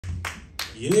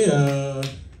Yeah.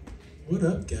 What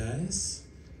up, guys?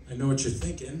 I know what you're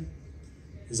thinking.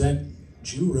 Is that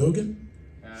Jew Rogan?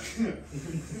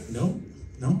 No,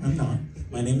 I'm not.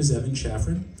 My name is Evan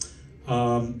Shafran.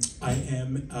 I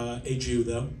am a Jew,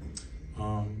 though.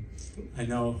 I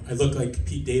know I look like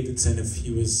Pete Davidson if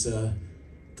he was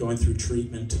going through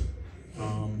treatment,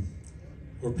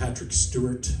 or Patrick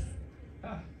Stewart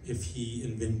if he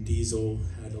and Vin Diesel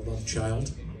had a love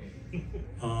child.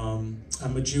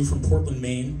 I'm a Jew from Portland,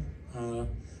 Maine,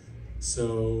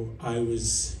 so I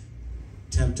was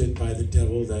tempted by the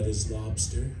devil that is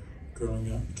lobster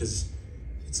growing up because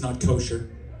it's not kosher.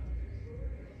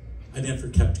 I never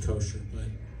kept kosher, but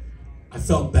I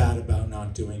felt bad about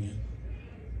not doing it.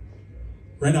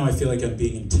 Right now I feel like I'm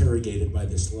being interrogated by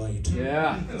this light.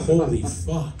 Yeah. Holy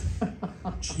fuck.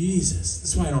 Jesus.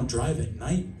 That's why I don't drive at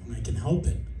night when I can help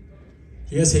it.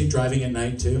 Do you guys hate driving at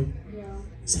night too? Yeah.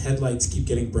 These headlights keep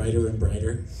getting brighter and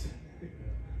brighter.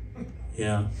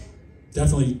 Yeah.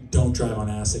 Definitely don't drive on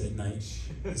acid at night.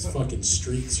 These fucking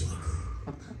streaks are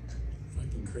like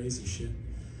fucking crazy shit.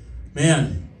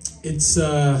 Man, it's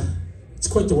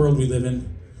quite the world we live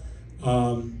in.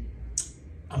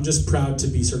 I'm just proud to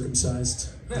be circumcised.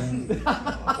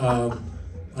 I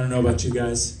don't know about you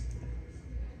guys.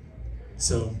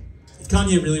 So, if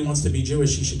Kanye really wants to be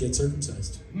Jewish, he should get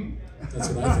circumcised. That's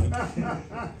what I think.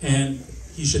 And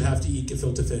he should have to eat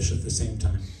gefilte fish at the same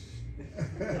time.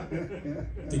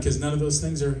 Because none of those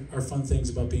things are fun things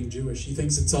about being Jewish. He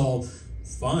thinks it's all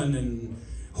fun and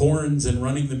horns and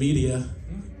running the media.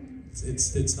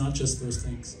 It's not just those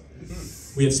things.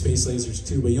 We have space lasers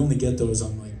too, but you only get those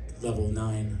on like level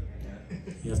 9.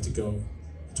 You have to go,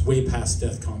 it's way past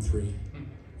DEFCON 3. You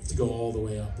have to go all the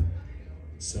way up.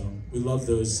 So we love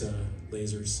those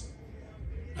lasers.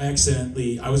 I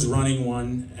was running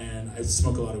one and I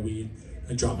smoke a lot of weed.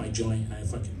 I dropped my joint and I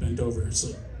fucking bent over. It's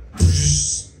like,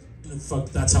 fuck,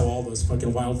 that's how all those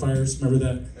fucking wildfires, remember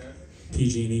that?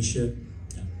 PG&E shit?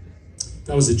 Yeah.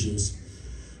 That was the Jews.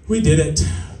 We did it.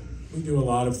 We do a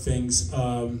lot of things.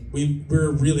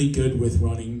 We're really good with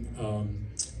running,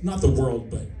 not the world,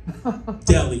 but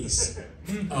delis,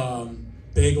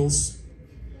 bagels.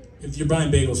 If you're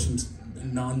buying bagels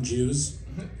from non-Jews,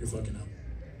 you're fucking up.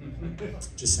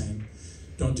 Just saying,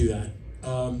 don't do that.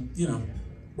 You know,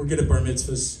 we're good at bar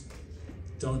mitzvahs.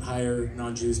 Don't hire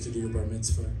non-Jews to do your bar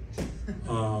mitzvah.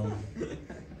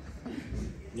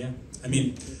 Yeah, I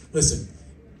mean, listen,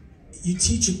 you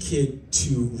teach a kid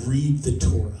to read the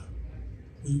Torah.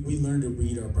 We learn to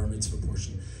read our bar mitzvah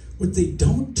portion. What they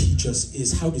don't teach us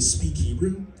is how to speak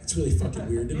Hebrew. It's really fucking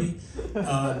weird to me.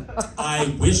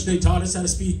 I wish they taught us how to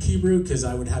speak Hebrew because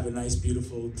I would have a nice,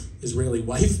 beautiful Israeli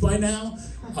wife by now.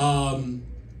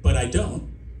 But I don't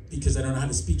because I don't know how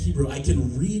to speak Hebrew. I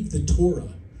can read the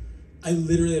Torah. I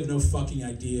literally have no fucking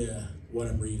idea what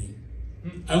I'm reading.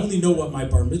 I only know what my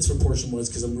bar mitzvah portion was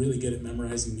because I'm really good at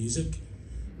memorizing music.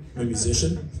 I'm a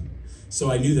musician. So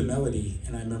I knew the melody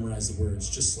and I memorized the words,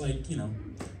 just like, you know,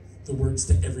 the words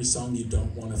to every song you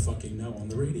don't want to fucking know on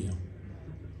the radio.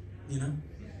 You know?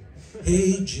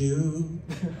 Hey Jew,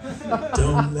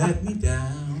 don't let me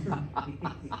down.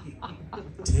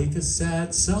 Take a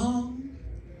sad song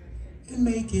and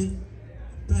make it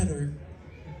better.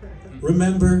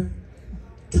 Remember,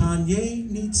 Kanye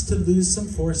needs to lose some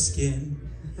foreskin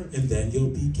and then you'll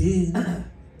begin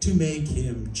to make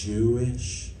him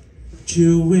Jewish.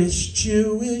 Jewish,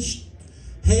 Jewish,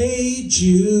 hey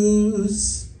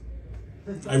Jews.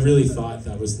 I really thought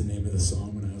that was the name of the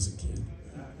song when I was a kid.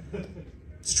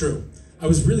 It's true. I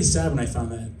was really sad when I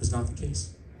found that was not the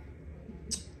case.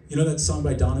 You know that song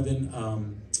by Donovan,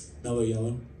 Mellow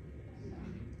Yellow?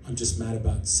 I'm just mad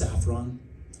about saffron.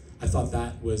 I thought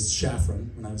that was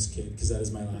Shafran when I was a kid, because that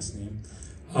is my last name.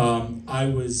 I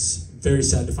was very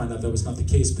sad to find out that was not the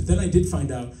case, but then I did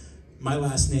find out my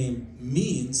last name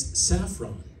means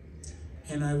saffron.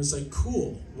 And I was like,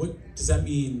 cool, what does that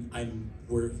mean?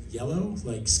 We're yellow,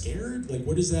 like scared? Like,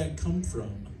 where does that come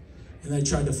from? And I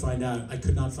tried to find out. I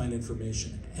could not find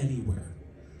information anywhere.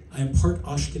 I am part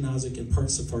Ashkenazic and part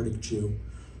Sephardic Jew.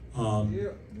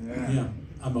 Yeah,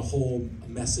 I'm a whole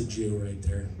mess of Jew right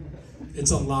there. It's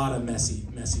a lot of messy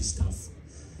stuff.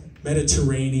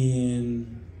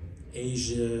 Mediterranean,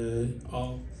 Asia,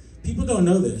 people don't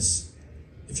know this.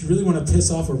 If you really want to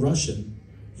piss off a Russian,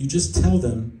 you just tell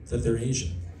them that they're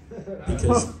Asian,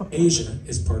 because Asia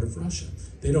is part of Russia.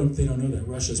 They don't know that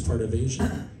Russia is part of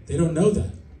Asia. They don't know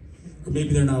that, or maybe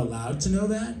they're not allowed to know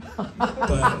that.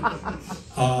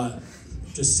 But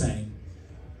just saying,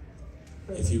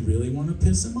 if you really want to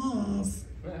piss them off.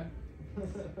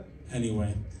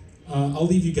 Anyway, I'll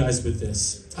leave you guys with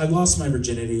this. I lost my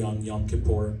virginity on Yom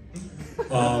Kippur.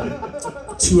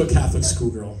 to a Catholic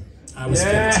schoolgirl. I was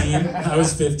 15. I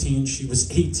was 15. She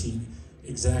was 18.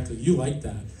 Exactly. You like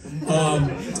that.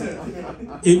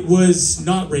 It was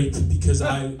not rape because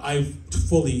I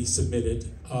fully submitted,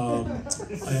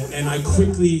 and I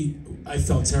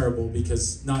felt terrible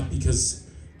not because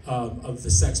of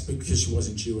the sex, but because she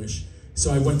wasn't Jewish.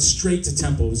 So I went straight to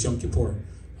temple. It was Yom Kippur,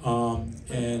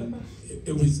 and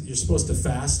it was, you're supposed to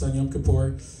fast on Yom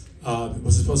Kippur. It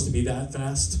was supposed to be that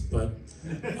fast, but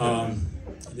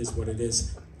it is what it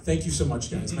is. Thank you so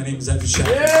much, guys. My name is Shafran.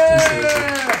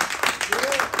 Appreciate you.